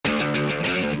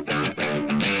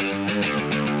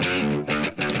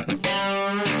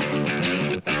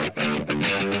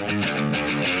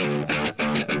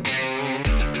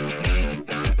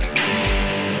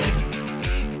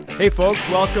Hey folks,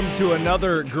 welcome to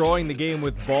another Growing the Game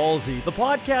with Ballsy, the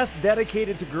podcast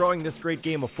dedicated to growing this great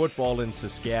game of football in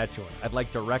Saskatchewan. I'd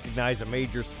like to recognize a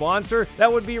major sponsor.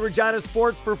 That would be Regina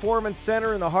Sports Performance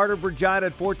Center in the heart of Regina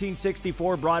at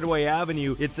 1464 Broadway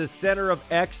Avenue. It's a center of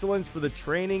excellence for the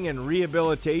training and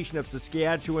rehabilitation of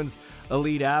Saskatchewan's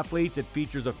elite athletes. It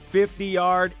features a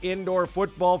 50-yard indoor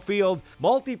football field,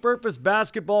 multi-purpose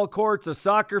basketball courts, a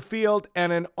soccer field,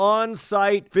 and an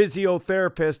on-site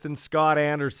physiotherapist in Scott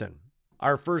Anderson.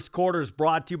 Our first quarter is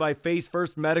brought to you by Face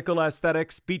First Medical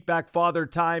Aesthetics. Beat back father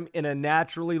time in a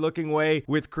naturally looking way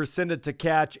with Crescinda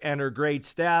Tkach and her great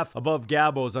staff above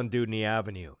Gabo's on Dudney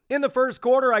Avenue. In the first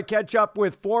quarter, I catch up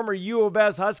with former U of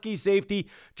S Husky safety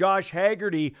Josh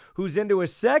Haggerty, who's into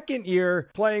his second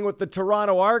year playing with the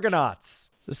Toronto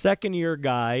Argonauts. As a second-year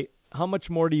guy, how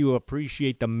much more do you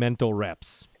appreciate the mental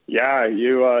reps? Yeah,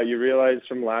 you realize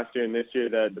from last year and this year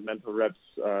that the mental reps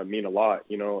mean a lot.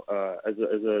 You know, as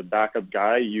a backup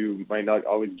guy, you might not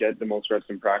always get the most reps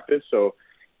in practice. So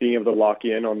being able to lock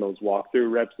in on those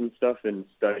walkthrough reps and stuff and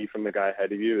study from the guy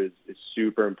ahead of you is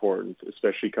super important,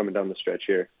 especially coming down the stretch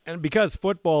here. And because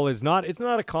football it's not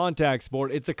a contact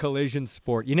sport, it's a collision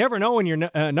sport. You never know when your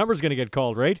number's going to get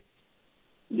called, right?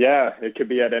 Yeah, it could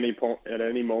be at any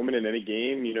moment in any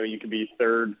game. You know, you could be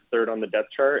third on the depth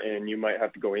chart, and you might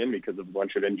have to go in because of a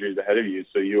bunch of injuries ahead of you.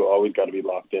 So you always got to be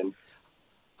locked in.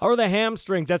 How are the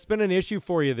hamstrings? That's been an issue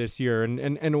for you this year,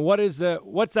 and what's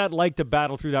that like to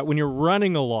battle through that when you're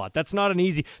running a lot? That's not an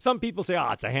easy. Some people say,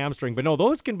 it's a hamstring, but no,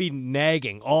 those can be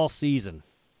nagging all season.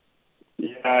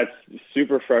 Yeah, it's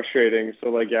super frustrating.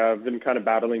 So, I've been kind of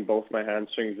battling both my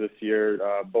hamstrings this year,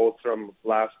 both from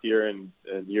last year and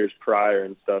years prior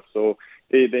and stuff. So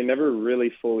they never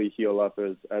really fully heal up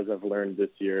as I've learned this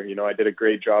year. You know, I did a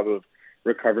great job of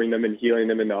recovering them and healing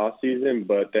them in the off season,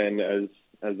 but then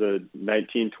as a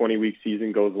 19, 20-week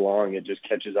season goes along, it just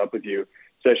catches up with you,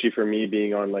 especially for me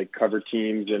being on, cover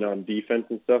teams and on defense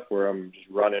and stuff where I'm just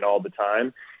running all the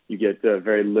time. You get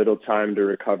very little time to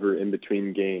recover in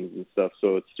between games and stuff.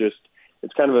 So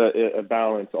it's kind of a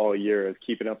balance all year of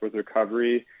keeping up with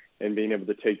recovery and being able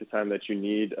to take the time that you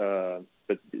need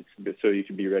but so you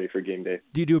can be ready for game day.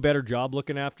 Do you do a better job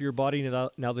looking after your body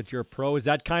now that you're a pro? Is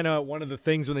that kind of one of the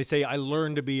things when they say, I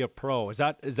learned to be a pro? Is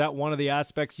that one of the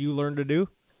aspects you learned to do?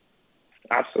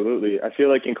 Absolutely. I feel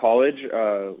like in college,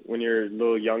 when you're a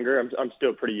little younger, I'm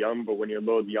still pretty young, but when you're a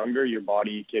little younger, your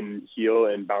body can heal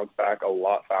and bounce back a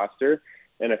lot faster.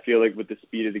 And I feel like with the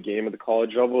speed of the game at the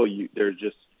college level, there's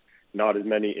just not as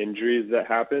many injuries that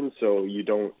happen. So you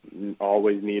don't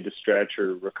always need to stretch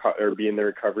or be in the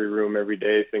recovery room every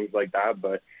day, things like that.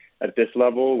 But at this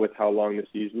level, with how long the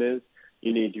season is,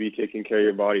 you need to be taking care of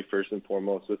your body first and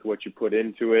foremost with what you put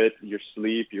into it, your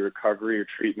sleep, your recovery, your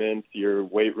treatment, your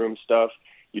weight room stuff.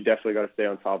 You definitely got to stay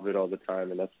on top of it all the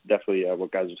time, and that's definitely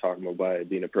what guys are talking about by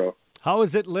being a pro. How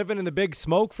is it living in the Big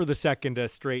Smoke for the second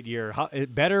straight year?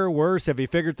 Better or worse? Have you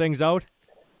figured things out?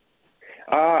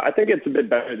 I think it's a bit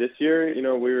better this year. You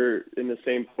know, we were in the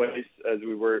same place as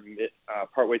we were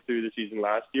partway through the season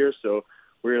last year, so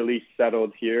we were at least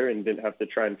settled here and didn't have to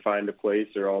try and find a place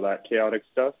or all that chaotic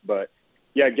stuff. But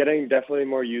yeah, getting definitely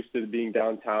more used to being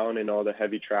downtown and all the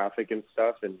heavy traffic and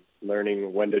stuff and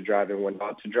learning when to drive and when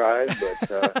not to drive.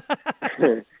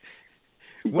 But,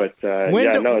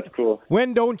 it's cool.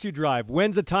 When don't you drive?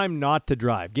 When's the time not to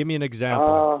drive? Give me an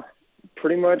example.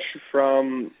 Pretty much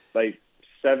from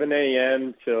 7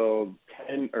 a.m. till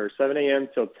 10 or 7 a.m.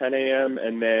 till 10 a.m.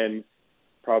 and then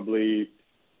probably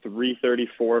 3:30,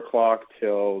 4 o'clock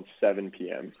till 7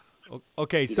 p.m.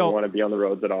 Okay, you don't want to be on the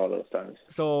roads at all those times.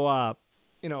 So,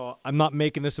 I'm not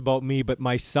making this about me, but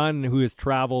my son, who has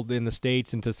traveled in the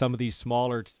States into some of these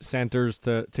smaller centers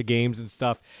to games and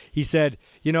stuff, he said,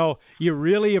 you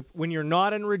really, when you're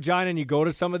not in Regina and you go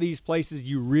to some of these places,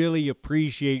 you really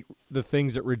appreciate the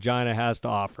things that Regina has to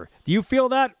offer. Do you feel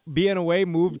that being away,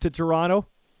 moved to Toronto?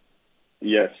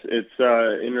 Yes, it's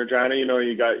in Regina.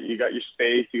 You got your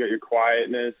space, you got your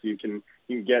quietness. You can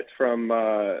get from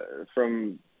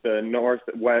the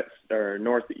northwest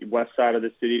side of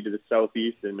the city to the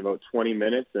southeast in about 20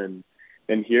 minutes, and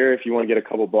here, if you want to get a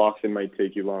couple blocks, it might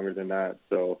take you longer than that.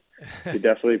 So we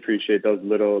definitely appreciate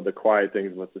the quiet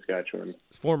things about Saskatchewan.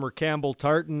 Former Campbell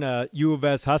Tartan, U of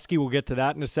S Husky, we'll get to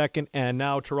that in a second, and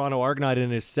now Toronto Argonaut in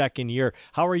his second year.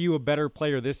 How are you a better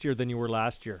player this year than you were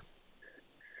last year?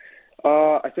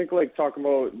 I think talking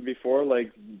about before,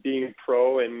 being a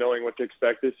pro and knowing what to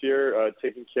expect this year,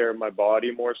 taking care of my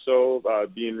body more so,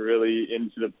 being really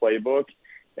into the playbook,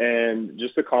 and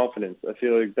just the confidence. I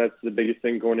feel like that's the biggest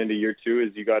thing going into year two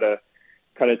is you got to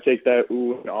kind of take that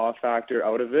ooh and awe factor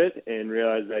out of it and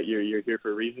realize that you're here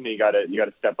for a reason. You gotta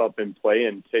step up and play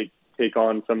and take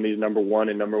on some of these number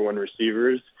one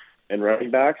receivers and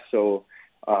running backs. So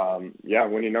when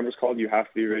your number's called, you have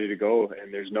to be ready to go,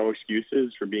 and there's no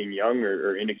excuses for being young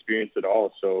or inexperienced at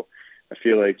all. So I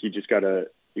feel like you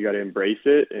gotta embrace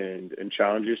it and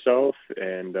challenge yourself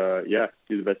and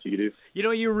do the best you can do. You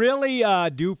know, you really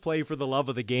do play for the love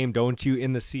of the game, don't you,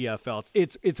 in the CFL?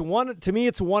 It's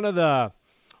one of the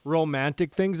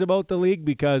romantic things about the league,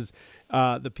 because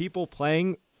the people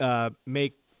playing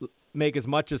make as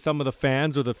much as some of the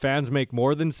fans, or the fans make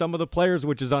more than some of the players,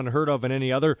 which is unheard of in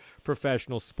any other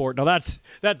professional sport. Now that's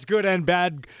good and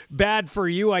bad for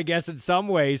you, I guess, in some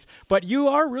ways, but you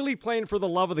are really playing for the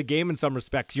love of the game in some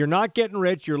respects. You're not getting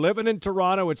rich. You're living in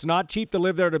Toronto. It's not cheap to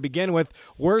live there to begin with,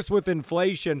 worse with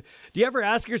inflation. Do you ever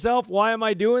ask yourself, why am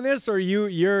I doing this, or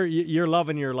you're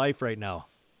loving your life right now?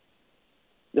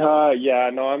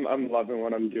 I'm loving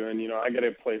what I'm doing. You know, I got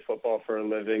to play football for a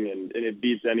living, and it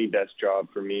beats any desk job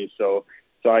for me. So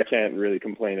I can't really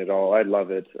complain at all. I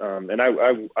love it. And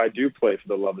I do play for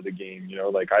the love of the game. You know,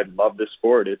 like, I love the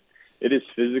sport. It is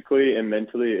physically and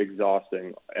mentally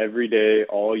exhausting every day,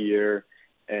 all year.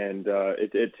 And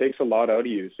it takes a lot out of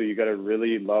you. So you got to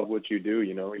really love what you do.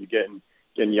 You know, you're getting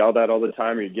yelled at all the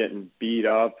time, or you're getting beat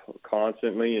up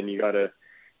constantly, and you got to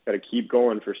keep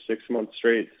going for 6 months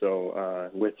straight. So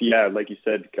like you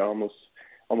said, almost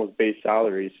base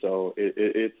salary. So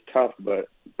it's tough, but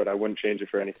I wouldn't change it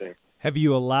for anything. Have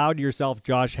you allowed yourself,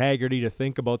 Josh Haggerty, to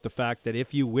think about the fact that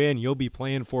if you win, you'll be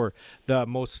playing for the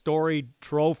most storied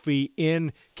trophy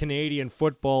in Canadian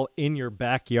football in your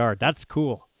backyard? That's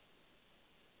cool.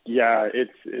 Yeah,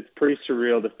 it's pretty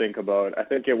surreal to think about. I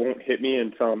think it won't hit me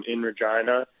until I'm in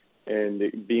Regina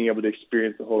and being able to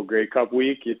experience the whole Grey Cup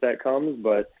week, if that comes.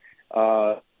 But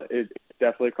it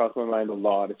definitely crossed my mind a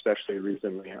lot, especially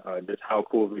recently, just how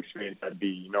cool of an experience that'd be.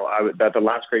 You know, at the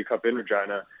last Grey Cup in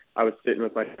Regina, I was sitting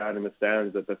with my dad in the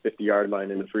stands at the 50-yard line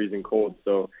in the freezing cold.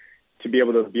 So to be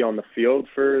able to be on the field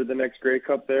for the next Grey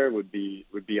Cup there would be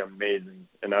amazing,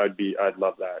 and I'd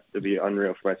love that. It'd be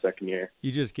unreal for my second year.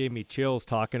 You just gave me chills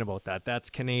talking about that. That's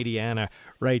Canadiana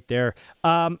right there.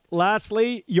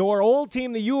 Lastly, your old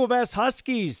team, the U of S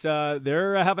Huskies,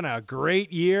 they're having a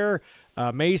great year.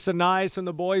 Mason Nice and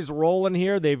the boys rolling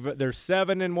here. They're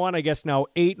 7-1, I guess now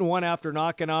 8-1 after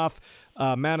knocking off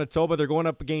Manitoba. They're going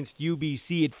up against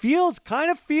UBC. It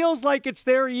kind of feels like it's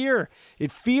their year.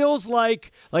 It feels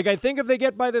like I think if they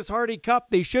get by this Hardy Cup,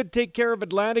 they should take care of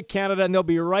Atlantic Canada, and they'll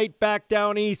be right back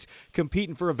down east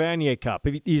competing for a Vanier Cup.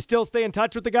 You still stay in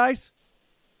touch with the guys?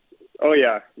 Oh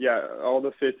yeah. All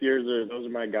the fifth years those are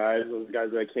my guys. Those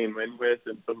guys that I came in with,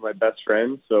 and some of my best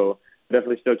friends. So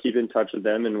definitely still keep in touch with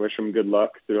them and wish them good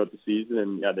luck throughout the season.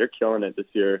 And yeah, they're killing it this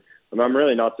year. I'm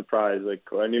really not surprised. Like,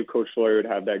 I knew Coach Floyer would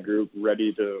have that group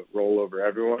ready to roll over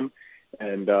everyone,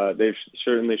 and they've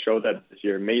certainly showed that this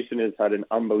year. Mason has had an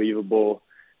unbelievable,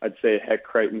 I'd say, Heck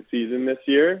Crichton season this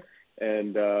year,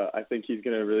 and I think he's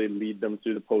going to really lead them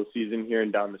through the postseason here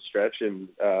and down the stretch. And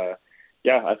I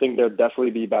think they'll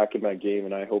definitely be back in that game,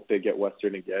 and I hope they get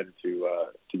Western again to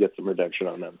get some redemption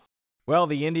on them. Well,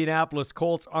 the Indianapolis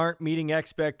Colts aren't meeting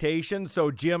expectations, so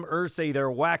Jim Irsay,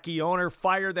 their wacky owner,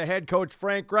 fired the head coach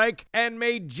Frank Reich and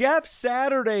made Jeff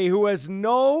Saturday, who has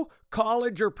no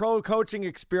college or pro coaching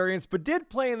experience but did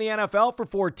play in the NFL for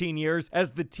 14 years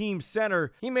as the team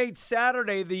center. He made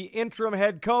Saturday the interim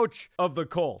head coach of the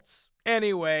Colts.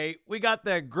 Anyway, we got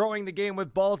the Growing the Game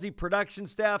with Ballsy production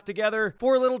staff together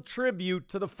for a little tribute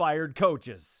to the fired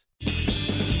coaches.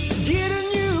 Get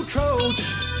a new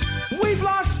coach. We've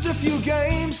lost a few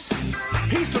games.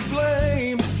 He's to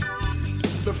blame.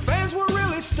 The fans were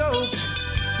really stoked,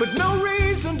 but no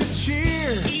reason to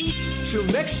cheer. Till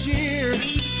next year,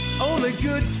 only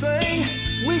good thing,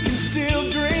 we can still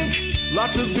drink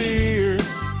lots of beer.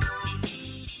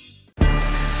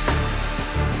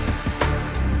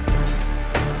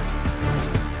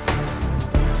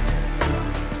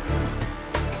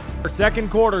 Second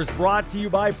quarter is brought to you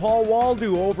by Paul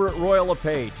Waldo over at Royal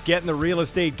LePage. Get in the real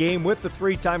estate game with the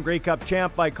three-time Grey Cup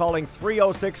champ by calling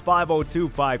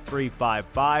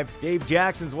 306-502-5355. Dave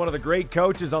Jackson's one of the great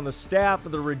coaches on the staff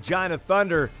of the Regina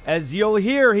Thunder. As you'll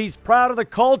hear, he's proud of the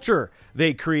culture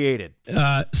they created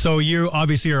So you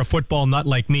obviously are a football nut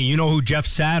like me. You know who Jeff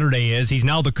Saturday is. He's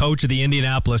now the coach of the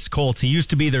Indianapolis Colts. He used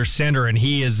to be their center, and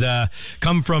he has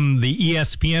come from the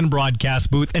ESPN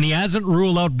broadcast booth, and he hasn't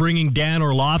ruled out bringing Dan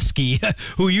Orlovsky,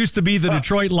 who used to be the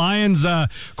Detroit Lions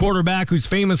quarterback who's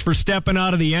famous for stepping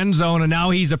out of the end zone, and now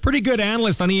he's a pretty good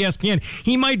analyst on ESPN.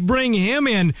 He might bring him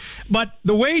in, but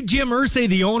the way Jim Irsay,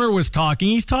 the owner, was talking,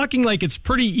 he's talking like it's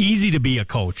pretty easy to be a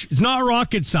coach. It's not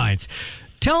rocket science.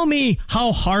 Tell me,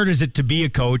 how hard is it to be a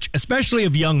coach, especially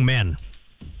of young men?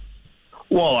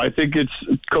 Well, I think it's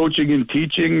coaching and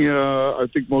teaching. I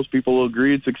think most people will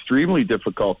agree it's extremely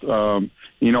difficult.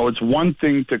 It's one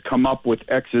thing to come up with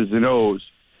X's and O's.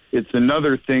 It's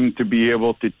another thing to be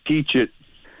able to teach it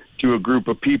to a group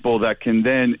of people that can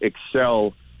then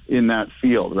excel in that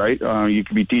field, right? You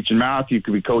could be teaching math, you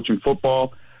could be coaching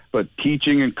football, but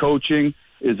teaching and coaching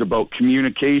is about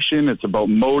communication. It's about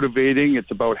motivating. It's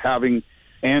about having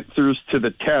answers to the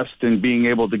test and being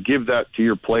able to give that to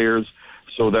your players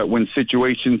so that when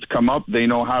situations come up, they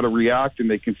know how to react and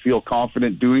they can feel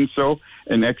confident doing so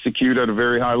and execute at a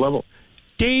very high level.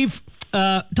 Dave,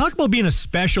 talk about being a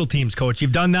special teams coach.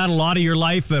 You've done that a lot of your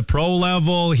life at pro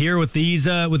level here with these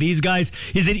guys.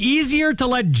 Is it easier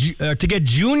to get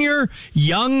junior,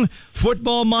 young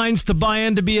football minds to buy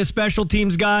in to be a special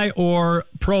teams guy, or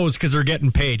pros because they're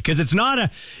getting paid? Because it's not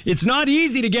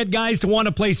easy to get guys to want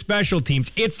to play special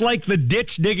teams. It's like the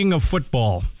ditch digging of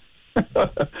football.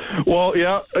 Well,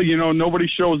 yeah, nobody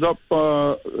shows up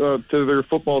to their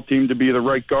football team to be the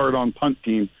right guard on punt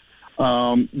team.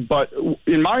 But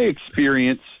in my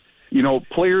experience,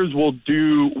 players will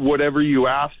do whatever you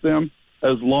ask them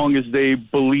as long as they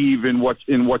believe in what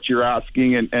you're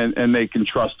asking and they can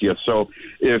trust you. So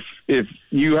if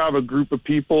you have a group of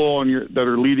people that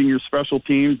are leading your special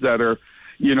teams that are,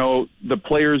 the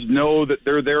players know that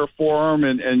they're there for them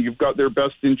and you've got their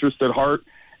best interest at heart,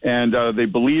 and they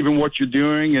believe in what you're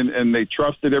doing and they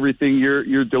trust that everything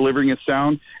you're delivering is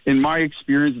sound, in my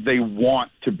experience, they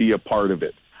want to be a part of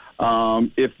it.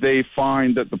 If they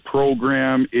find that the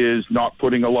program is not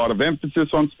putting a lot of emphasis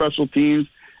on special teams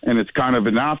and it's kind of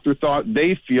an afterthought,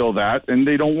 they feel that and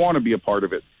they don't want to be a part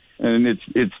of it. And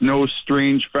it's no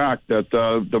strange fact that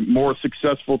the more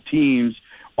successful teams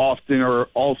often are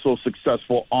also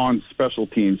successful on special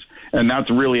teams. And that's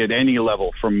really at any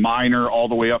level, from minor all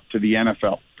the way up to the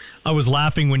NFL. I was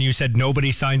laughing when you said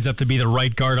nobody signs up to be the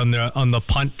right guard on the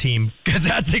punt team, because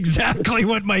that's exactly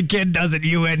what my kid does at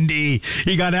UND.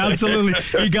 He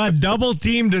got double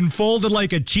teamed and folded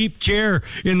like a cheap chair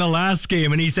in the last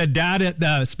game. And he said, Dad, at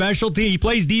the special team, he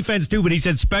plays defense too, but he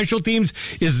said special teams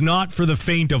is not for the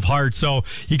faint of heart. So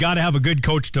you got to have a good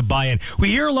coach to buy in. We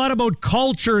hear a lot about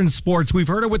culture in sports. We've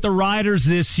heard it with the Riders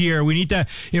this year. We need to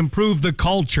improve the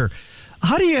culture.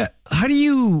 How do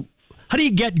you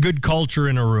get good culture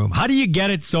in a room? How do you get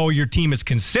it so your team is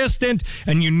consistent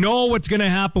and you know what's going to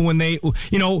happen when they,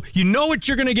 you know what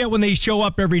you're going to get when they show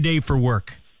up every day for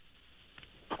work?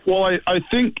 Well, I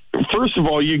think, first of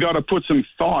all, you got to put some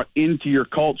thought into your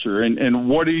culture and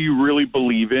what do you really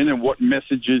believe in and what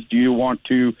messages do you want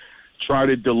to try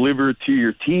to deliver to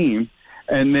your team?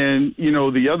 And then,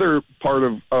 the other part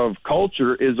of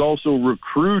culture is also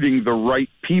recruiting the right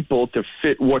people to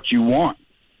fit what you want.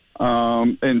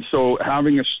 And so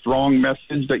having a strong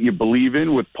message that you believe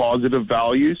in with positive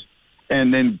values,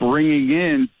 and then bringing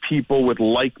in people with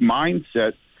like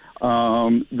mindset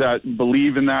that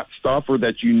believe in that stuff or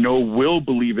that will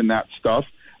believe in that stuff,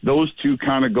 those two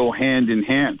kind of go hand in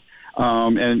hand.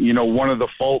 And one of the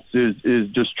faults is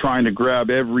just trying to grab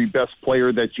every best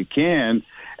player that you can.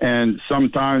 And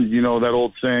sometimes, that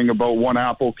old saying about one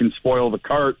apple can spoil the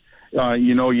cart.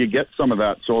 You get some of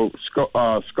that. So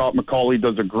Scott McCauley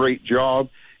does a great job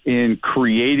in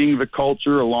creating the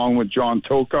culture along with John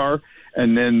Tokar.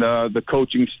 And then the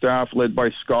coaching staff led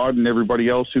by Scott and everybody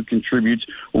else who contributes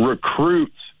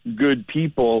recruits good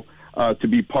people to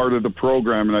be part of the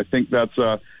program. And I think that's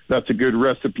a good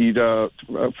recipe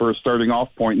for a starting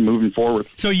off point and moving forward.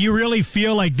 So you really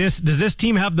feel like does this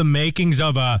team have the makings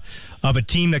of a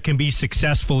team that can be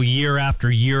successful year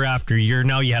after year after year?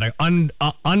 Now, you had an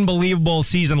unbelievable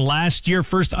season last year,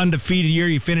 first undefeated year.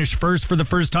 You finished first for the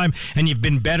first time, and you've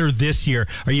been better this year.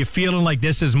 Are you feeling like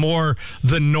this is more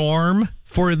the norm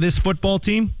for this football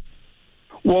team?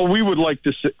 Well, we would like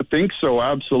to think so,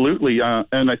 absolutely.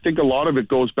 And I think a lot of it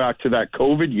goes back to that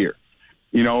COVID year.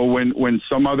 When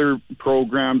some other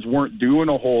programs weren't doing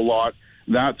a whole lot,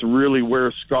 that's really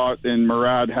where Scott and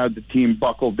Murad had the team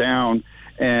buckle down,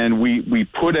 and we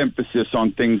put emphasis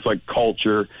on things like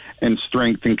culture and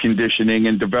strength and conditioning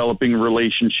and developing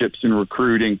relationships and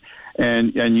recruiting.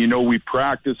 And we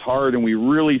practice hard, and we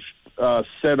really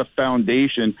set a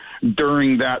foundation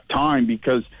during that time,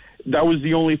 because that was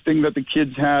the only thing that the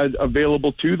kids had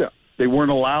available to them. They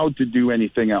weren't allowed to do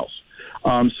anything else.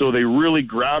 So they really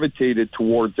gravitated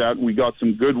towards that. We got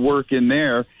some good work in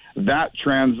there. That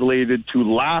translated to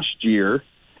last year,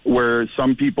 where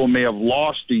some people may have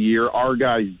lost a year. Our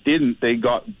guys didn't. They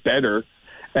got better.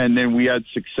 And then we had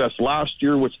success last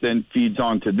year, which then feeds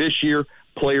on to this year.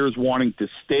 Players wanting to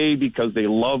stay because they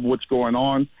love what's going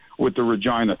on with the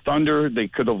Regina Thunder. They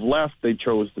could have left. They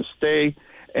chose to stay.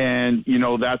 And,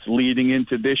 that's leading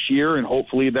into this year, and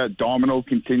hopefully that domino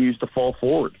continues to fall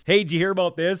forward. Hey, did you hear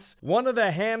about this? One of the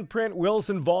handprint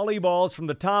Wilson volleyballs from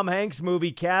the Tom Hanks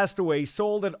movie Castaway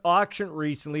sold at auction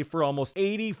recently for almost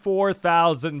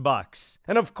 $84,000.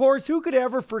 And of course, who could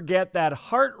ever forget that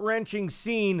heart-wrenching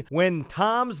scene when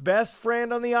Tom's best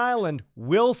friend on the island,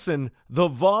 Wilson, the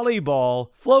volleyball,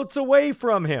 floats away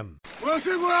from him?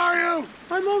 Wilson, where are you?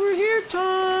 I'm over here,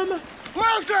 Tom.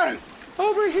 Wilson!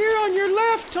 Over here on your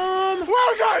left, Tom.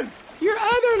 Wilson! Your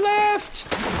other left.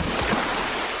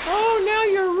 Oh, now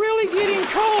you're really getting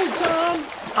cold, Tom.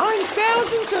 I'm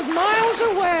thousands of miles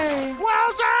away.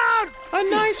 Wilson! A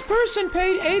nice person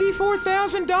paid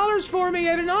 $84,000 for me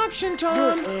at an auction,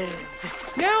 Tom.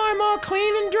 Now I'm all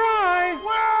clean and dry.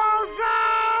 Wilson!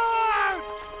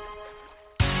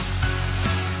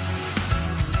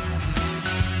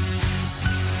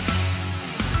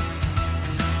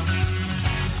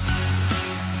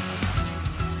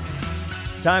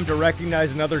 Time to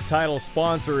recognize another title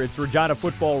sponsor. It's Regina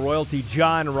football royalty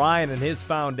John Ryan and his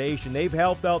foundation. They've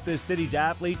helped out this city's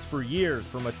athletes for years,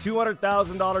 from a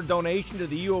 $200,000 donation to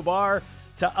the U of R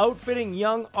to outfitting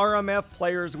young RMF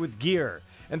players with gear.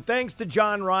 And thanks to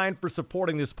John Ryan for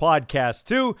supporting this podcast,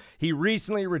 too. He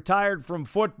recently retired from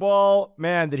football.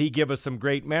 Man, did he give us some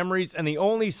great memories. And the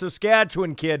only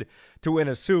Saskatchewan kid to win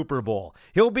a Super Bowl.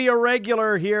 He'll be a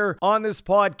regular here on this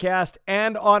podcast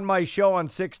and on my show on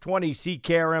 620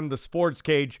 CKRM, The Sports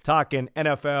Cage, talking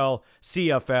NFL,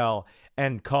 CFL,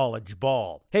 and college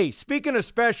ball. Hey, speaking of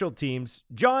special teams,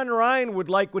 John Ryan would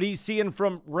like what he's seeing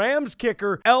from Rams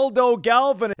kicker Eldo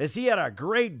Galvin, as he had a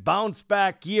great bounce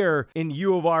back year in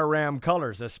U of R Ram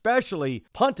colors, especially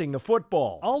punting the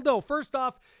football. Aldo, first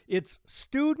off, it's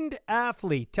student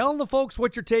athlete. Tell the folks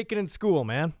what you're taking in school,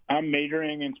 man. I'm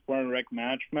majoring in sport and rec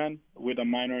management with a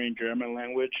minor in German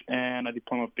language and a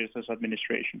diploma of business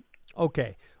administration.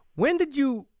 Okay. When did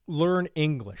you learn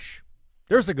English?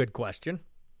 There's a good question.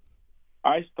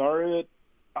 I started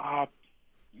back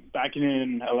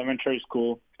in elementary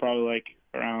school, probably like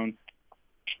around,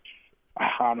 I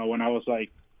don't know, when I was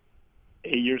like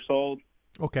 8 years old.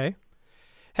 Okay.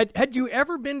 Had you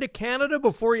ever been to Canada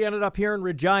before you ended up here in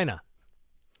Regina?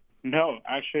 No,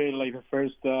 actually, like the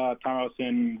first time I was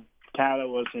in Canada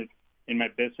was in my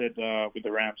visit with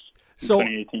the Rams in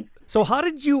 2018. So how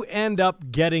did you end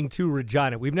up getting to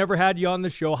Regina? We've never had you on the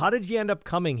show. How did you end up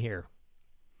coming here?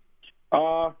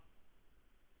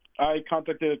 I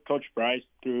contacted Coach Bryce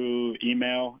through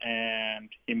email, and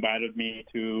he invited me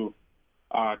to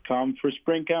come for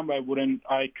spring camp. I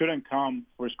couldn't come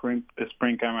for spring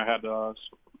camp. I had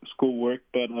school work,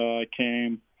 but I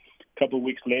came a couple of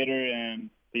weeks later, and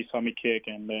they saw me kick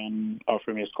and then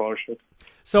offered me a scholarship.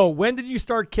 So when did you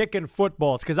start kicking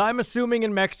footballs? Because I'm assuming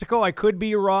in Mexico, I could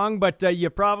be wrong, but you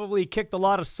probably kicked a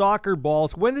lot of soccer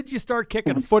balls. When did you start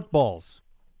kicking footballs?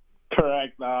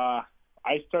 Correct. I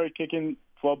started kicking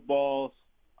footballs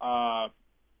like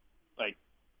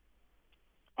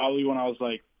probably when I was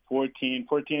like 14.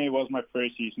 14, it was my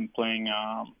first season playing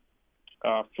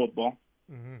football.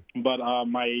 Mm-hmm. But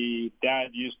my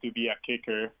dad used to be a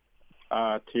kicker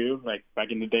too, like back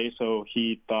in the day, so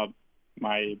he taught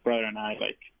my brother and I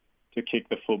like to kick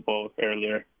the football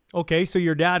earlier. Okay, so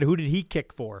your dad, who did he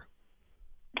kick for?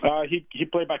 He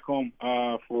played back home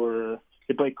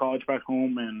he played college back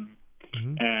home and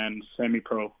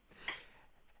semi-pro.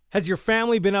 Has your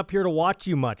family been up here to watch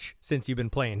you much since you've been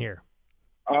playing here?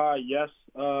 Yes.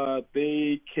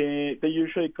 They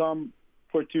usually come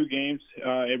for 2 games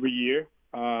every year.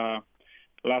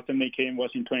 Last time they came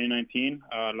was in 2019.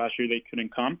 Last year they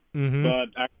couldn't come. Mm-hmm. But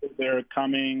actually they're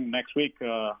coming next week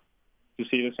to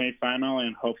see the semifinal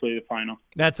and hopefully the final.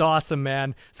 That's awesome,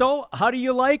 man. So how do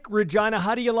you like Regina?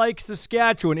 How do you like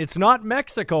Saskatchewan? It's not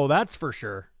Mexico, that's for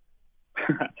sure.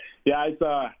 Yeah,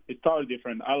 it's totally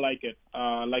different. I like it.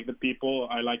 I like the people.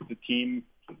 I like the team.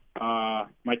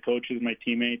 My coaches, my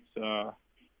teammates,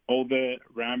 all the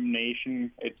Ram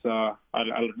Nation. I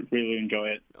really enjoy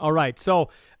it. All right. So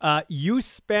you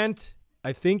spent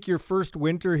I think your first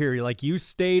winter here, you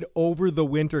stayed over the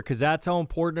winter because that's how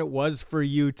important it was for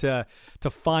you to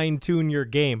fine-tune your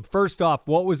game. First off,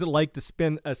 what was it like to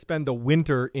spend the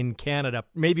winter in Canada?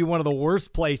 Maybe one of the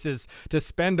worst places to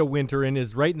spend a winter in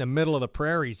is right in the middle of the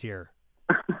prairies here.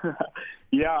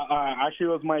 Yeah, actually it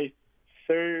was my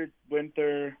second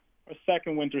winter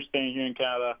staying here in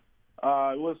Canada.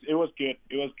 It was good.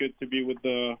 It was good to be with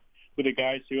the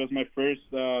guys. It was my first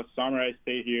summer I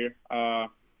stayed here.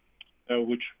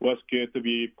 Which was good to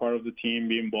be part of the team,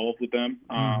 be involved with them,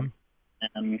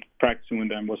 and practicing with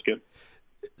them was good.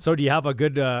 So do you have a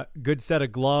good set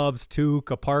of gloves,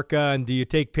 toque, a parka, and do you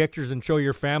take pictures and show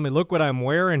your family, look what I'm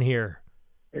wearing here?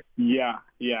 Yeah.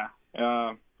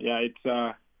 It's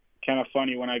kind of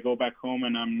funny when I go back home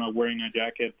and I'm not wearing a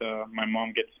jacket. My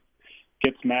mom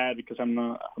gets mad because I'm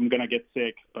gonna get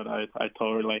sick, but I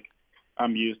told her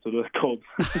I'm used to the cold.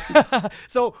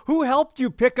 So who helped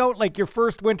you pick out your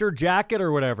first winter jacket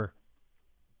or whatever?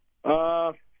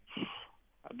 I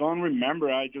don't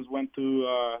remember. I just went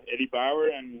to Eddie Bauer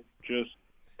and just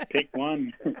picked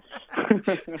one.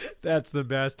 That's the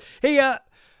best. Hey,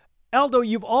 Aldo,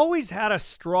 you've always had a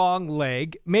strong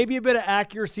leg. Maybe a bit of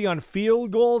accuracy on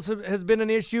field goals has been an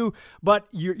issue, but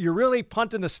you're really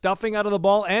punting the stuffing out of the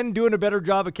ball and doing a better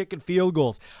job of kicking field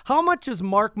goals. How much has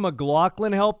Mark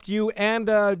McLaughlin helped you and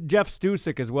Jeff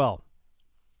Stusek as well?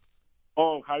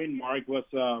 Oh, having Mark was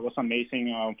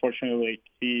amazing. Unfortunately,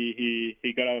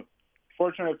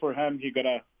 fortunately for him, he got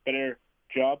a better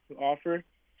job offer,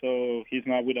 so he's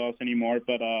not with us anymore.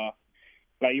 But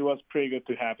it was pretty good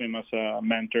to have him as a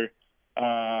mentor.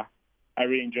 I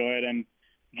really enjoy it, and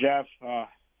Jeff,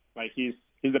 he's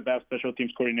the best special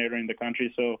teams coordinator in the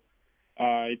country, so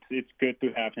it's good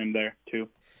to have him there too.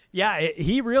 Yeah,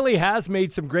 he really has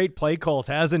made some great play calls,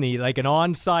 hasn't he? Like an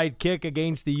onside kick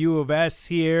against the U of S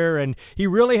here, and he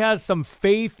really has some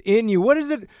faith in you. What does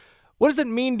it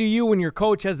mean to you when your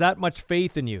coach has that much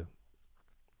faith in you?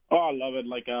 Oh, I love it.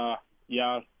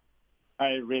 I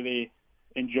really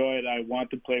enjoy it. I want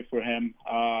to play for him,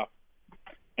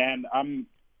 and I'm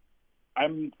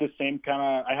the same kind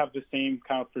of. I have the same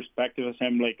kind of perspective as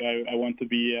him. I want to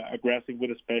be aggressive with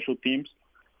the special teams,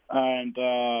 and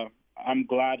I'm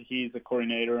glad he's a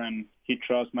coordinator and he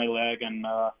trusts my leg and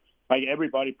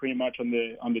everybody pretty much on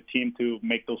the team to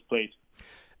make those plays.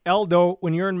 Aldo,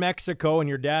 when you're in Mexico and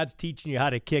your dad's teaching you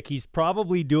how to kick, he's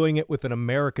probably doing it with an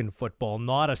American football,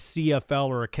 not a CFL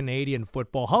or a Canadian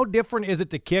football. How different is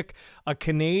it to kick a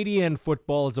Canadian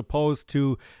football as opposed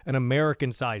to an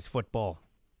American-sized football?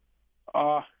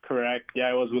 Correct. Yeah,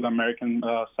 I was with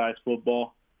American-sized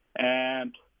football,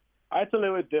 and it's a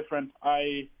little bit different.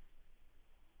 I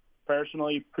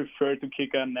personally prefer to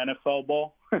kick an NFL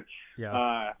ball.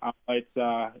 Yeah.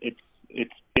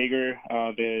 It's bigger.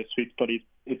 The sweet spot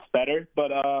it's better, but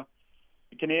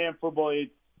Canadian football,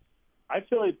 I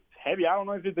feel it's heavy. I don't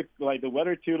know if it's the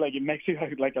weather too. It makes you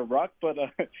like a rock, but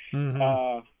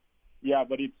yeah,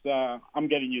 but it's I'm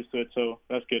getting used to it, so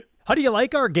that's good. How do you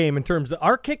like our game in terms of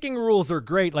our kicking rules are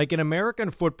great? Like in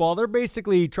American football, they're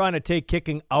basically trying to take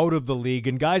kicking out of the league.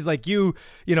 And guys like you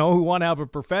who want to have a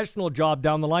professional job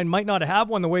down the line might not have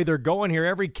one the way they're going here.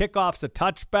 Every kickoff's a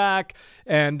touchback.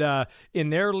 And in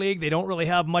their league, they don't really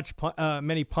have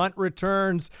many punt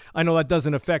returns. I know that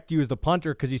doesn't affect you as the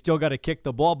punter because you still got to kick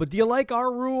the ball. But do you like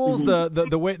our rules? Mm-hmm.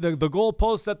 The way the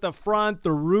goalposts at the front,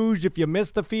 the rouge if you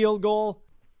miss the field goal?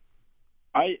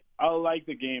 I like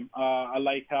the game. I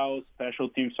like how special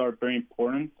teams are very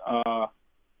important,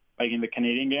 like in the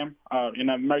Canadian game. In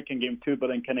the American game too,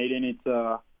 but in Canadian it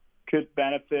could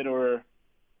benefit or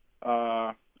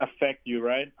affect you,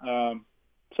 right?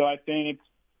 So I think it's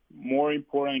more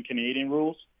important in Canadian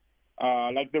rules.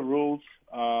 Like the rules,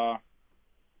 as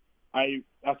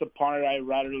a punter, I'd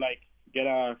rather get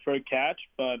a fair catch,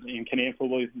 but in Canadian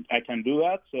football, I can do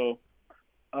that. So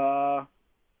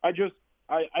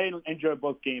I enjoy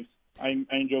both games. I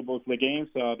enjoy both the games.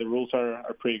 The rules are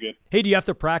pretty good. Hey, do you have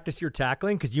to practice your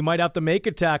tackling? Because you might have to make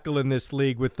a tackle in this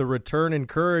league with the return and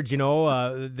courage.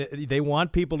 They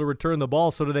want people to return the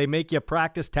ball. So do they make you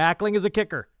practice tackling as a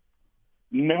kicker?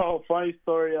 No, funny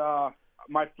story.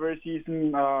 My first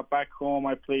season back home,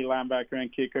 I played linebacker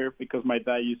and kicker because my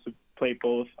dad used to play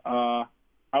both.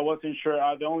 I wasn't sure.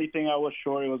 The only thing I was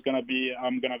sure it was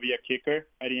I'm gonna be a kicker.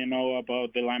 I didn't know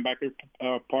about the linebacker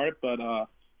part, but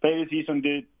played the season,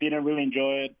 didn't really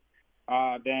enjoy it.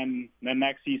 Then the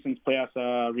next season play as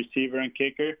a receiver and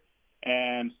kicker,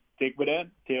 and stick with it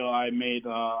till I made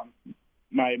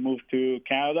my move to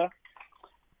Canada.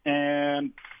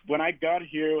 And when I got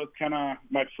here, it was kind of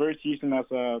my first season as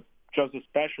just a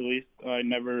specialist. I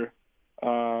never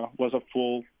was a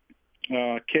full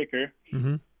kicker.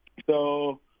 Mm-hmm.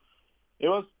 So it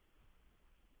was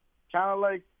kind of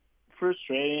like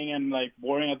frustrating and like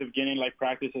boring at the beginning, like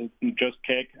practice and just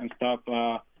kick and stuff.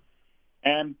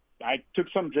 And I took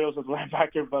some drills as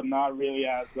linebacker, but not really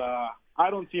as I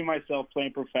don't see myself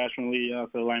playing professionally as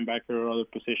a linebacker or other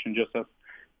position, just as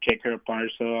kicker or punter.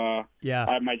 So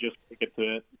I might just stick it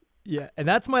to it. Yeah, and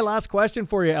that's my last question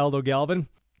for you, Aldo Galvin.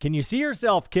 Can you see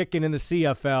yourself kicking in the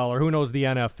CFL or who knows the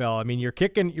NFL? I mean, you're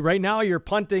kicking right now, you're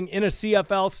punting in a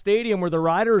CFL stadium where the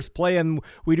Riders play, and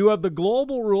we do have the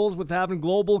global rules with having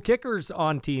global kickers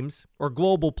on teams or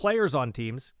global players on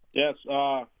teams. Yes,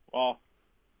 well,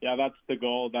 yeah, that's the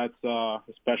goal. That's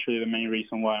especially the main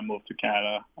reason why I moved to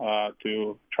Canada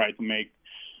to try to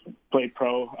play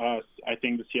pro. I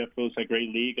think the CFL is a great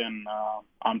league, and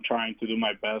I'm trying to do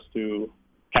my best to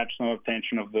catch some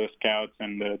attention of the scouts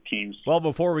and the teams. Well,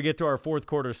 before we get to our fourth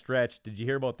quarter stretch, did you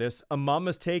hear about this? A mom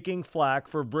is taking flack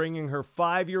for bringing her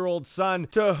 5-year-old son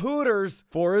to Hooters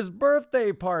for his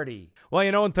birthday party. Well,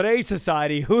 you know, in today's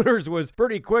society, Hooters was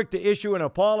pretty quick to issue an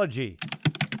apology.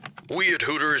 We at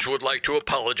Hooters would like to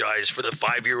apologize for the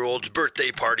 5-year-old's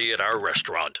birthday party at our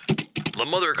restaurant. The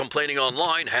mother complaining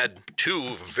online had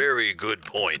 2 very good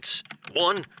points.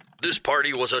 1, this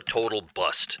party was a total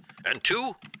bust. And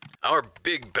 2, our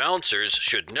big bouncers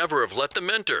should never have let them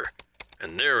enter.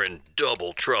 And they're in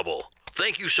double trouble.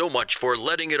 Thank you so much for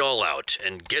letting it all out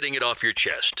and getting it off your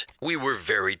chest. We were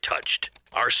very touched.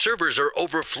 Our servers are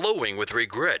overflowing with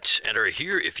regret and are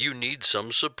here if you need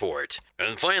some support.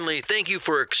 And finally, thank you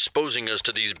for exposing us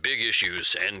to these big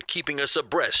issues and keeping us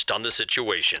abreast on the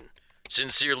situation.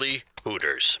 Sincerely,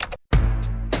 Hooters.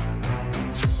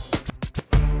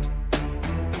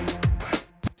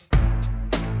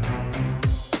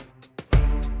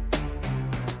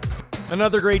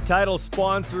 Another great title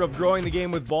sponsor of Growing the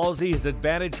Game with Ballsy is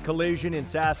Advantage Collision in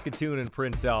Saskatoon and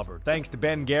Prince Albert. Thanks to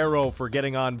Ben Garrow for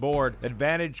getting on board.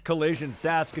 Advantage Collision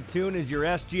Saskatoon is your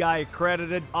SGI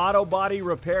accredited auto body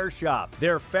repair shop.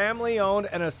 They're family owned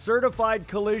and a certified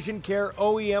collision care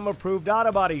OEM approved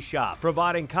auto body shop,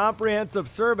 providing comprehensive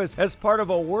service as part of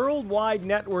a worldwide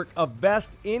network of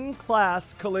best in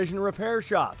class collision repair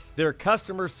shops. Their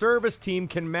customer service team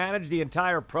can manage the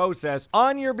entire process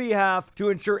on your behalf to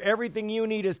ensure everything you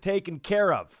need is taken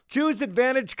care of. Choose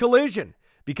Advantage Collision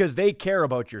because they care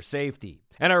about your safety.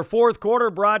 And our fourth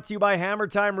quarter brought to you by Hammer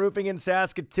Time Roofing in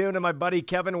Saskatoon and my buddy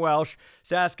Kevin Welsh,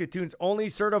 Saskatoon's only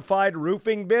certified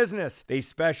roofing business. They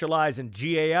specialize in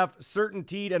GAF,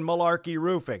 CertainTeed, and Malarkey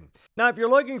roofing. Now, if you're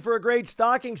looking for a great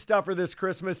stocking stuffer this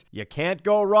Christmas, you can't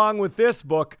go wrong with this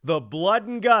book, The Blood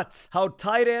and Guts, How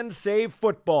Tight Ends Save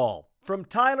Football. From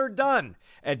Tyler Dunn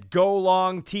at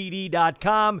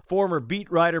GoLongTD.com, former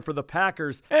beat writer for the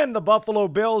Packers and the Buffalo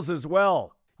Bills as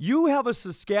well. You have a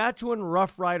Saskatchewan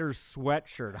Roughriders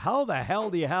sweatshirt. How the hell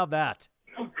do you have that?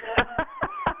 Who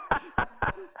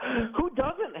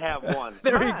doesn't have one?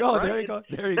 There you go.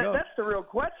 That's the real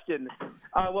question.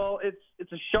 Well,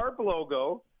 it's a Sharp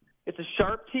logo. It's a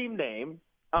Sharp team name.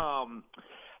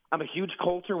 I'm a huge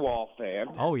Colter Wall fan.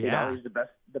 Oh yeah, you know, he's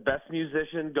the best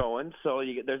musician going. So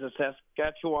there's a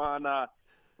Saskatchewan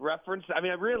reference. I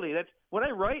mean, really, that's when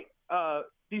I write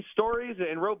these stories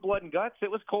and wrote Blood and Guts.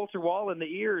 It was Colter Wall in the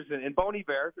ears and Boney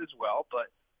Bear as well. But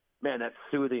man, that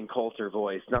soothing Colter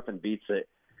voice, nothing beats it.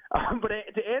 But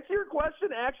to answer your question,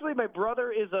 actually, my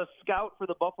brother is a scout for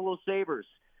the Buffalo Sabres,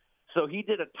 so he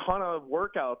did a ton of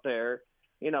work out there.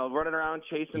 You know, running around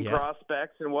chasing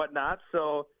prospects and whatnot.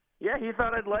 So. Yeah, he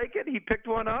thought I'd like it. He picked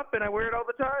one up, and I wear it all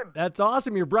the time. That's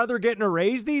awesome. Your brother getting a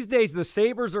raise these days. The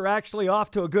Sabres are actually off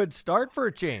to a good start for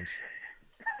a change.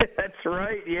 That's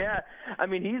right, yeah. I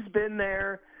mean, he's been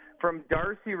there from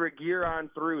Darcy Regier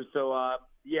on through. So,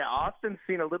 Austin's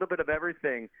seen a little bit of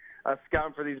everything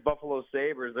scouting for these Buffalo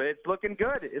Sabres. It's looking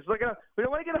good. We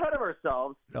don't want to get ahead of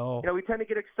ourselves. No. You know, we tend to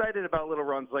get excited about little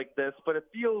runs like this, but it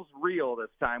feels real this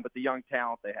time with the young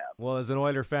talent they have. Well, as an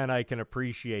Oiler fan, I can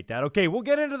appreciate that. Okay, we'll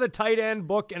get into the tight end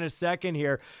book in a second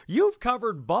here. You've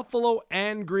covered Buffalo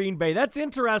and Green Bay. That's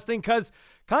interesting because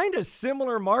kind of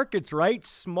similar markets, right?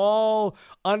 Small,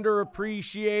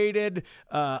 underappreciated,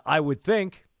 I would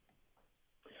think.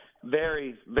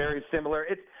 Very, very similar.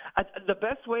 The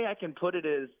best way I can put it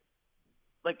is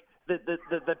like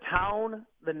the town,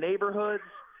 the neighborhoods,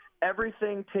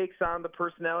 everything takes on the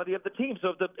personality of the team.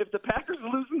 So if the Packers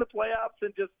lose in the playoffs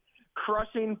in just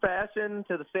crushing fashion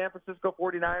to the San Francisco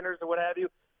 49ers or what have you,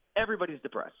 everybody's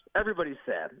depressed. Everybody's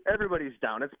sad. Everybody's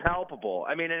down. It's palpable.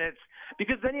 I mean, and it's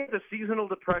because then you have the seasonal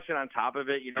depression on top of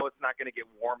it. You know, it's not going to get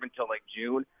warm until like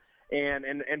June.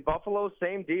 And Buffalo,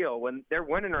 same deal. When they're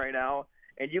winning right now,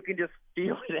 and you can just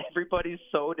feel it. Everybody's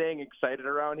so dang excited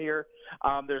around here.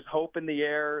 There's hope in the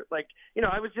air. Like,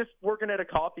 I was just working at a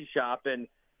coffee shop, and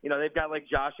they've got like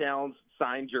Josh Allen's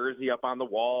signed jersey up on the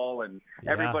wall, and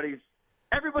everybody's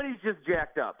just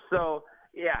jacked up. So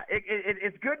yeah,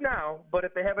 it's good now. But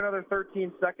if they have another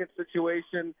 13-second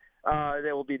situation,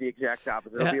 it will be the exact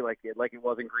opposite. It'll be like it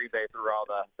was in Green Bay through all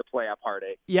the playoff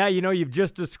heartache. Yeah, you've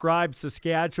just described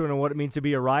Saskatchewan and what it means to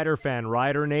be a Rider fan,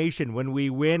 Rider Nation. When we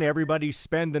win, everybody's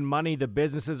spending money. The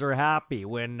businesses are happy.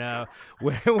 When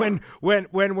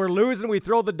we're losing, we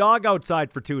throw the dog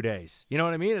outside for 2 days. You know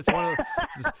what I mean? It's one of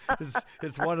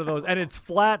it's one of those, and it's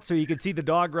flat, so you can see the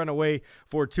dog run away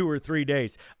for 2 or 3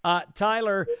 days.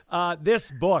 Tyler,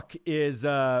 this book is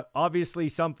obviously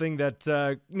something that's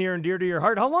near and dear to your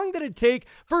heart. How long did it take?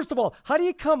 First of all, how do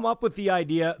you come up with the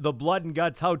idea, the blood and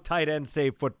guts, how tight ends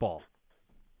save football?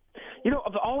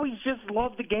 I've always just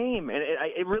loved the game, and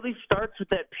it really starts with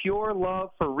that pure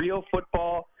love for real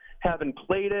football, having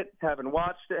played it, having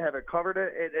watched it, having covered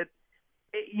it.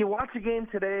 You watch a game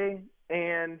today,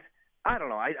 and I don't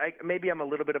know, maybe I'm a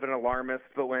little bit of an alarmist,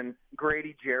 but when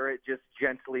Grady Jarrett just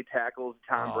gently tackles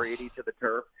Tom Brady to the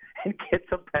turf and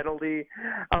gets a penalty,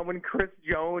 when Chris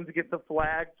Jones gets a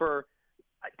flag for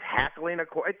tackling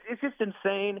it's just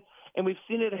insane, and we've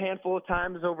seen it a handful of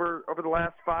times over the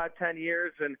last 5-10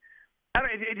 years, and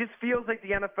it just feels like the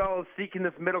NFL is seeking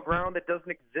this middle ground that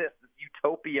doesn't exist, this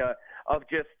utopia of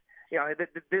just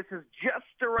this is just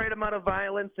the right amount of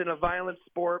violence in a violent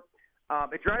sport.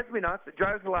 It drives me nuts. It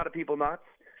drives a lot of people nuts.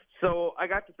 So I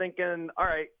got to thinking, all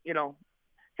right,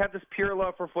 have this pure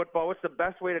love for football. What's the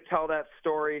best way to tell that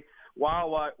story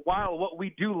while what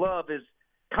we do love is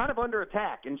kind of under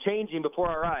attack and changing before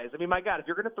our eyes? I mean, my God, if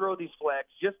you're going to throw these flags,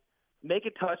 just make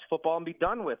it touch football and be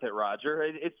done with it, Roger.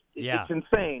 It's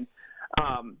insane.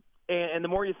 And the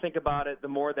more you think about it, the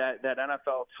more that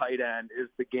NFL tight end is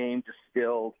the game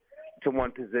distilled to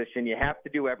one position. You have to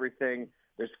do everything.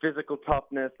 There's physical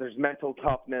toughness. There's mental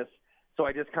toughness. So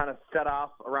I just kind of set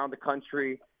off around the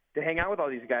country to hang out with all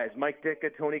these guys: Mike Ditka,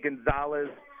 Tony Gonzalez,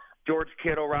 George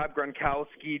Kittle, Rob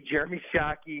Gronkowski, Jeremy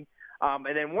Shockey.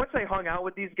 And then once I hung out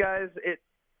with these guys,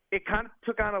 it kind of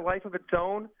took on a life of its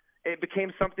own. It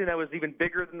became something that was even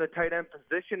bigger than the tight end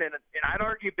position, and I'd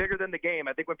argue bigger than the game.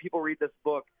 I think when people read this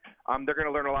book, they're going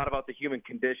to learn a lot about the human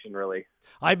condition, really.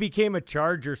 I became a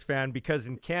Chargers fan because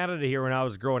in Canada here when I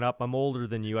was growing up, I'm older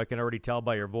than you. I can already tell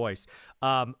by your voice. We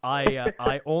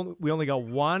only got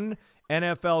one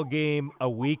NFL game a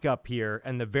week up here,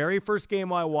 and the very first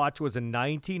game I watched was in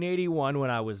 1981 when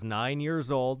I was 9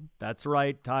 years old. That's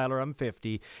right, Tyler, I'm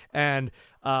 50. And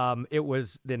it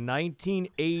was the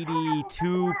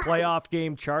 1982 playoff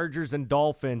game, Chargers and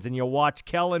Dolphins, and you watch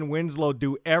Kellen Winslow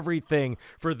do everything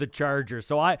for the Chargers.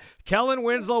 So Kellen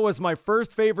Winslow was my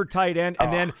first favorite tight end,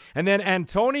 and then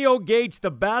Antonio Gates,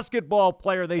 the basketball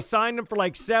player, they signed him for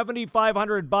like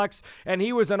 $7,500, and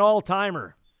he was an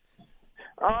all-timer.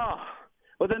 Oh,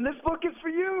 well, then this book is for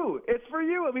you. It's for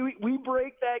you. I mean, we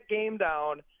break that game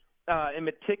down in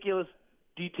meticulous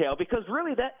detail because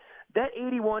really that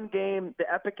 81 game,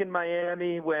 the epic in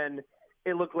Miami when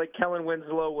it looked like Kellen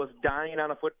Winslow was dying on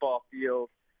a football field,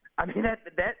 I mean,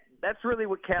 that's really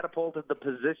what catapulted the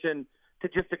position to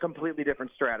just a completely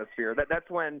different stratosphere. That's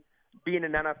when being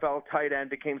an NFL tight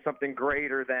end became something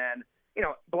greater than,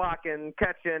 blocking,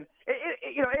 catching.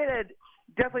 It had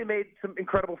definitely made some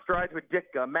incredible strides with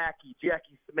Ditka, Mackey,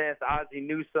 Jackie Smith, Ozzie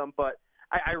Newsome, but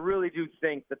I really do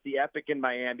think that the epic in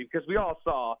Miami, because we all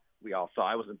saw,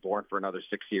 I wasn't born for another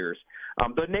 6 years.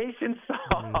 The nation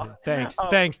saw.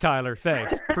 Thanks, Tyler.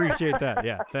 Thanks. Appreciate that.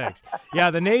 Yeah, thanks.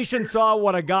 Yeah, the nation saw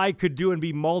what a guy could do and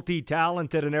be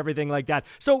multi-talented and everything like that.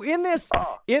 So in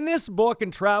this book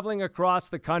and traveling across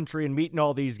the country and meeting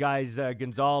all these guys,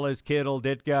 Gonzalez, Kittle,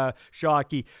 Ditka,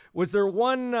 Shockey, was there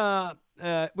one,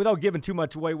 without giving too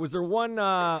much away, was there one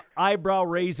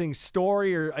eyebrow-raising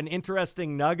story or an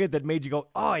interesting nugget that made you go,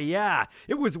 oh, yeah,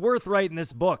 it was worth writing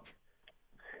this book?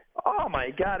 Oh, my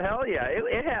God, hell yeah.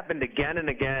 It happened again and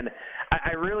again.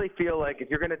 I really feel like if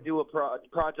you're going to do a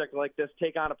project like this,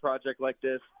 take on a project like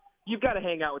this, you've got to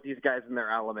hang out with these guys in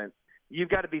their element. You've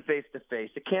got to be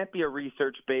face-to-face. It can't be a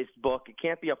research-based book. It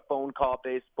can't be a phone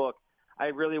call-based book. I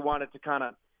really wanted to kind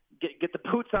of get the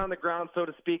boots on the ground, so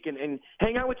to speak, and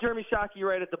hang out with Jeremy Shockey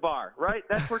right at the bar, right?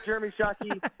 That's where Jeremy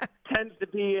Shockey tends to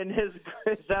be in his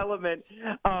element,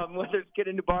 whether it's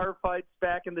getting into bar fights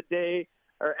back in the day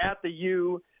or at the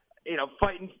U,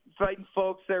 fighting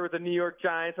folks there with the New York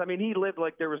Giants. I mean, he lived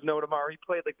like there was no tomorrow. He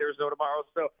played like there was no tomorrow.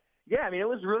 So, yeah, I mean, it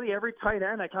was really every tight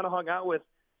end I kind of hung out with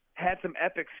had some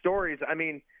epic stories. I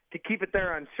mean, to keep it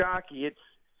there on Shockey,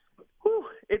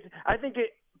 I think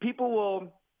people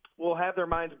will will have their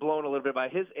minds blown a little bit by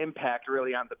his impact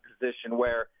really on the position,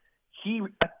 where he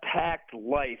attacked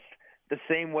life the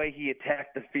same way he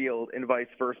attacked the field and vice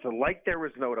versa, like there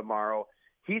was no tomorrow.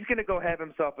 He's going to go have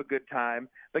himself a good time.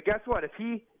 But guess what? If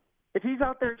he's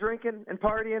out there drinking and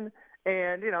partying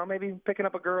and, maybe picking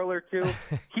up a girl or two,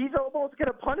 he's almost going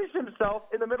to punish himself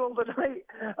in the middle of the night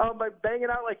by banging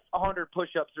out like 100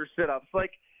 push-ups or sit-ups.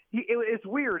 Like, it's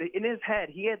weird. In his head,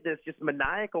 he had this just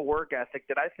maniacal work ethic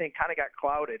that I think kind of got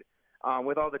clouded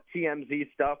with all the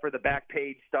TMZ stuff or the back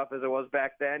page stuff as it was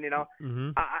back then,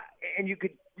 Mm-hmm. And you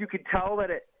could tell that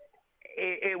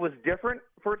it was different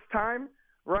for its time,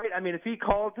 right? I mean, if he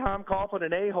called Tom Coughlin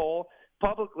an a-hole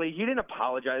publicly, he didn't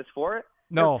apologize for it.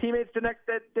 No. His teammates the next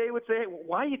day would say, hey,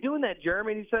 why are you doing that,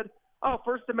 Jeremy? And he said,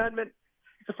 First Amendment,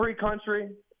 it's a free country.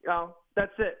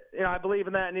 That's it. I believe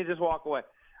in that, and he just walk away.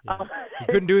 Yeah. You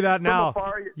couldn't do that now.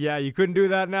 Afar, you couldn't do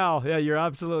that now. Yeah, you're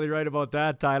absolutely right about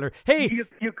that, Tyler. Hey,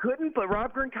 you couldn't, but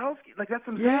Rob Gronkowski, like that's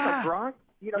what I'm saying. Like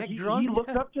Gronk, he looked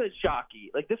up to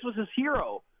Shockey. Like this was his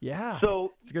hero. Yeah.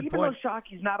 So that's a good even point. though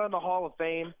Shockey's not on the Hall of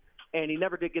Fame and he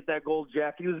never did get that gold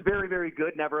jacket, he was very, very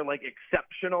good, never like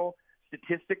exceptional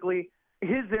statistically.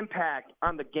 His impact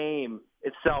on the game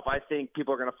itself, I think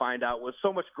people are going to find out, was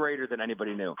so much greater than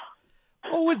anybody knew.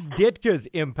 What was Ditka's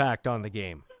impact on the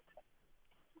game?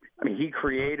 I mean, he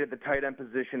created the tight end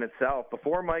position itself.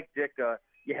 Before Mike Ditka,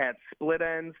 you had split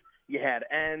ends, you had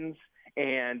ends,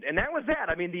 and that was that.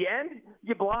 I mean, the end,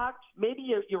 you blocked, maybe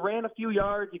you ran a few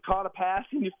yards, you caught a pass,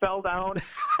 and you fell down.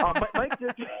 Mike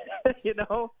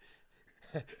Ditka,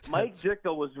 Mike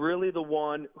Ditka was really the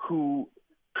one who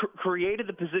created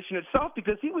the position itself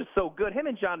because he was so good. Him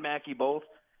and John Mackey both,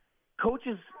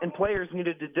 coaches and players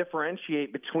needed to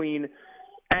differentiate between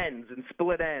ends and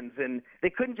split ends, and they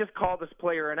couldn't just call this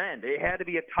player an end. It had to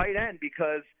be a tight end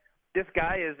because this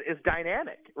guy is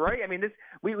dynamic, right? I mean,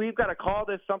 we've got to call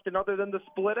this something other than the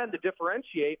split end to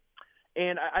differentiate.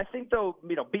 And I think, though,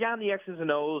 beyond the X's and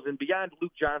O's and beyond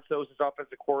Luke Johnson, his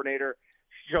offensive coordinator,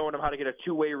 showing him how to get a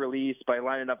two-way release by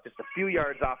lining up just a few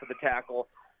yards off of the tackle,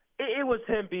 it was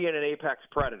him being an apex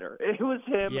predator. It was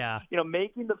him,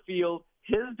 making the field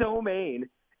his domain.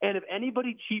 And if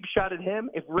anybody cheap shot at him,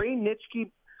 if Ray Nitschke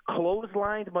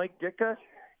clotheslined Mike Ditka,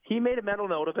 he made a mental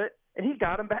note of it, and he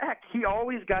got him back. He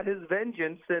always got his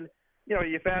vengeance. And,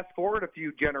 you fast forward a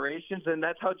few generations, and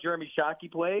that's how Jeremy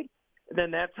Shockey played. And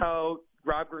then that's how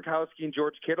Rob Gronkowski and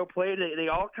George Kittle played. They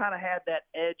all kind of had that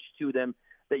edge to them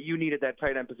that you needed that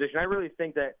tight end position. I really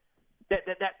think that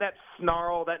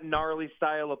snarl, that gnarly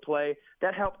style of play,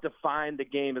 that helped define the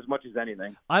game as much as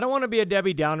anything. I don't want to be a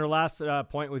Debbie Downer. Last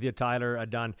point with you, Tyler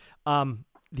Dunn.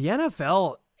 The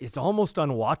NFL is almost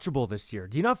unwatchable this year.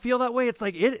 Do you not feel that way? It's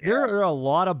like there are a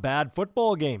lot of bad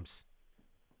football games.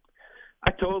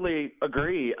 I totally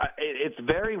agree. It's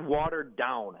very watered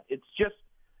down. It's just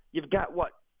you've got,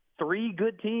 3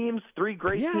 good teams, 3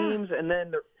 great teams, and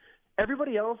then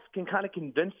everybody else can kind of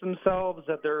convince themselves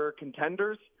that they're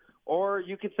contenders. Or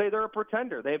you could say they're a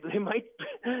pretender. They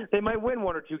might win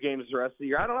 1 or 2 games the rest of the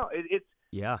year. I don't know.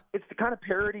 It's the kind of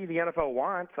parity the NFL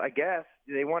wants, I guess.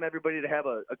 They want everybody to have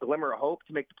a glimmer of hope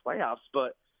to make the playoffs.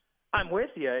 But I'm with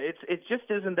you. It just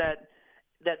isn't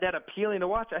that appealing to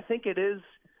watch. I think it is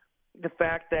the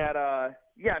fact that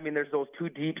there's those 2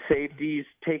 deep safeties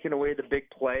taking away the big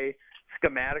play.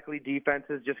 Schematically,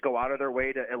 defenses just go out of their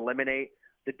way to eliminate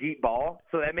the deep ball,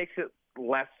 so that makes it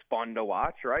less fun to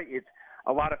watch. Right? It's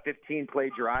a lot of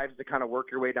 15-play drives to kind of work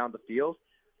your way down the field.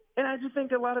 And I just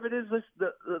think a lot of it is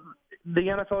the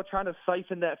NFL trying to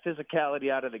siphon that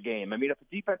physicality out of the game. I mean, if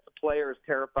a defensive player is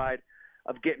terrified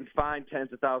of getting fined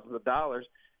tens of thousands of dollars,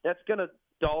 that's going to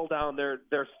dull down their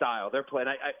style, their play. And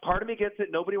part of me gets it.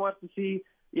 Nobody wants to see,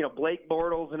 Blake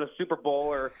Bortles in a Super Bowl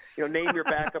or, name your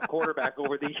backup quarterback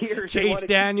over the years. Chase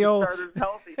Daniel. Starters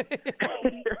healthy.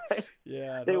 Right?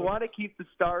 Yeah, they want to keep the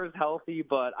stars healthy,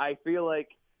 but I feel like,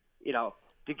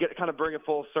 to kind of bring it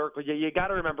full circle, you got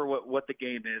to remember what the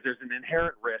game is. There's an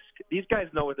inherent risk. These guys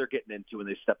know what they're getting into when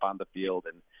they step on the field.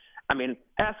 And, I mean,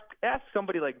 ask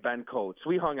somebody like Ben Coates.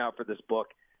 We hung out for this book.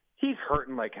 He's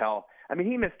hurting like hell. I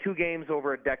mean, he missed 2 games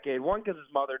over a decade, one because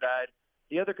his mother died,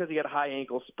 the other because he had a high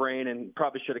ankle sprain and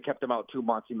probably should have kept him out 2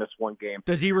 months. He missed 1 game.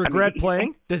 Does he regret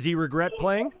playing? Does he regret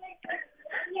playing?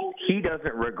 He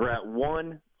doesn't regret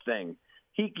one thing.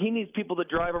 He needs people to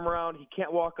drive him around. He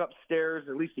can't walk upstairs.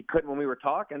 At least he couldn't when we were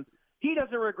talking. He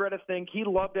doesn't regret a thing. He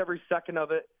loved every second of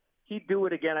it. He'd do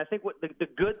it again. I think what the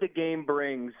good the game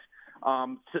brings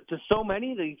to so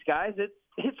many of these guys,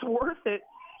 it's worth it.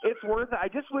 It's worth it. I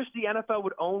just wish the NFL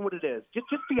would own what it is. Just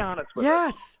be honest with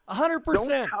us. Yes, 100%.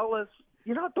 Don't tell us.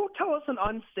 Don't tell us an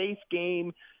unsafe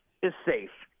game is safe.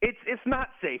 It's not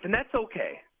safe, and that's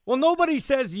okay. Well, nobody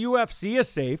says UFC is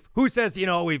safe. Who says,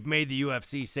 we've made the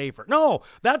UFC safer? No,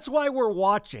 that's why we're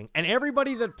watching. And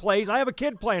everybody that plays, I have a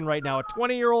kid playing right now, a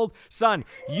 20-year-old son.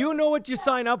 You know what you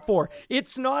sign up for.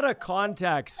 It's not a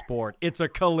contact sport. It's a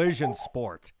collision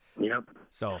sport. Yep.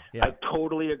 So, yeah. I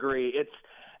totally agree.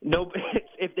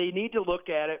 If they need to look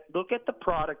at it, look at the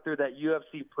product through that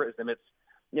UFC prism.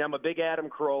 I'm a big Adam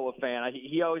Carolla fan.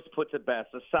 He always puts it best.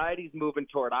 Society's moving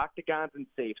toward octagons and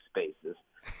safe spaces.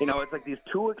 It's like these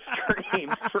two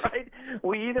extremes, right?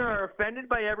 We either are offended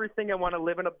by everything and want to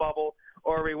live in a bubble,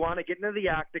 or we want to get into the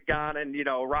octagon and,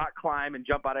 rock climb and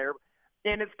jump out of air.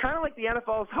 And it's kind of like the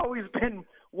NFL has always been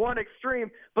one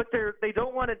extreme, but they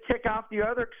don't want to tick off the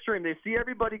other extreme. They see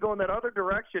everybody going that other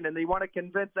direction, and they want to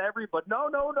convince everybody, no,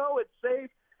 it's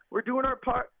safe. We're doing our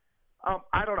part.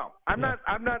 I don't know. I'm not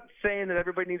saying that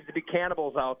everybody needs to be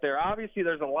cannibals out there. Obviously,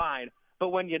 there's a line, but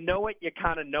when you know it, you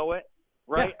kind of know it,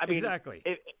 right? Yeah, exactly.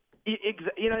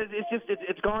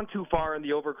 It's gone too far, and the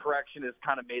overcorrection has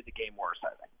kind of made the game worse, I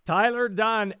think. Tyler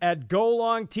Dunne at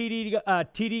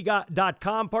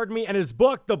golongtd.com, and his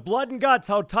book, The Blood and Guts,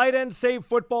 How Tight Ends Save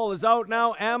Football, is out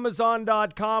now.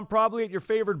 Amazon.com, probably at your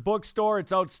favorite bookstore.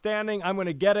 It's outstanding. I'm going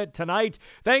to get it tonight.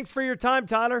 Thanks for your time,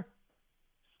 Tyler.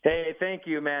 Hey, thank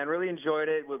you, man. Really enjoyed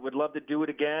it. Would love to do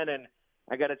it again, and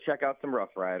I got to check out some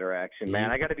Rough Rider action, man.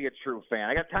 I got to be a true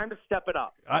fan. I got time to step it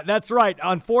up. That's right.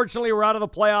 Unfortunately, we're out of the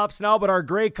playoffs now, but our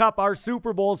Grey Cup, our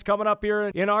Super Bowl's coming up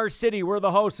here in our city. We're the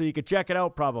host, so you could check it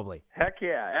out probably. Heck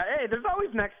yeah. Hey, there's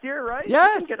always next year, right?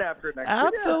 Yes. You can get after it next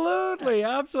year.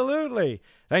 Yeah. Absolutely.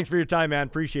 Thanks for your time, man.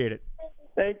 Appreciate it.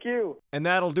 Thank you. And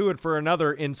that'll do it for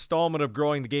another installment of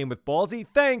Growing the Game with Ballsy.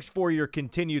 Thanks for your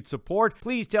continued support.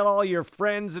 Please tell all your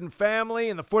friends and family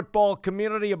and the football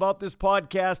community about this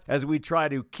podcast as we try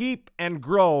to keep and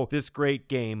grow this great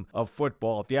game of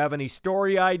football. If you have any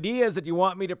story ideas that you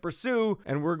want me to pursue,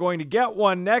 and we're going to get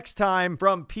one next time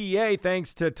from PA,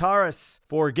 thanks to Taurus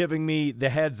for giving me the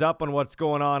heads up on what's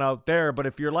going on out there. But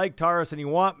if you're like Taurus and you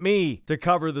want me to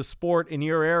cover the sport in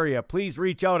your area, please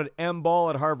reach out at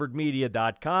mball@harvardmedia.com.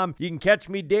 You can catch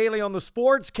me daily on the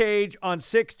Sports Cage on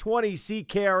 620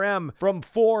 CKRM from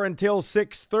 4 until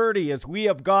 6:30, as we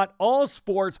have got all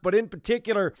sports, but in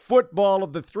particular football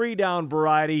of the 3-down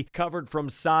variety, covered from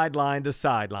sideline to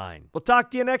sideline. We'll talk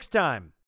to you next time.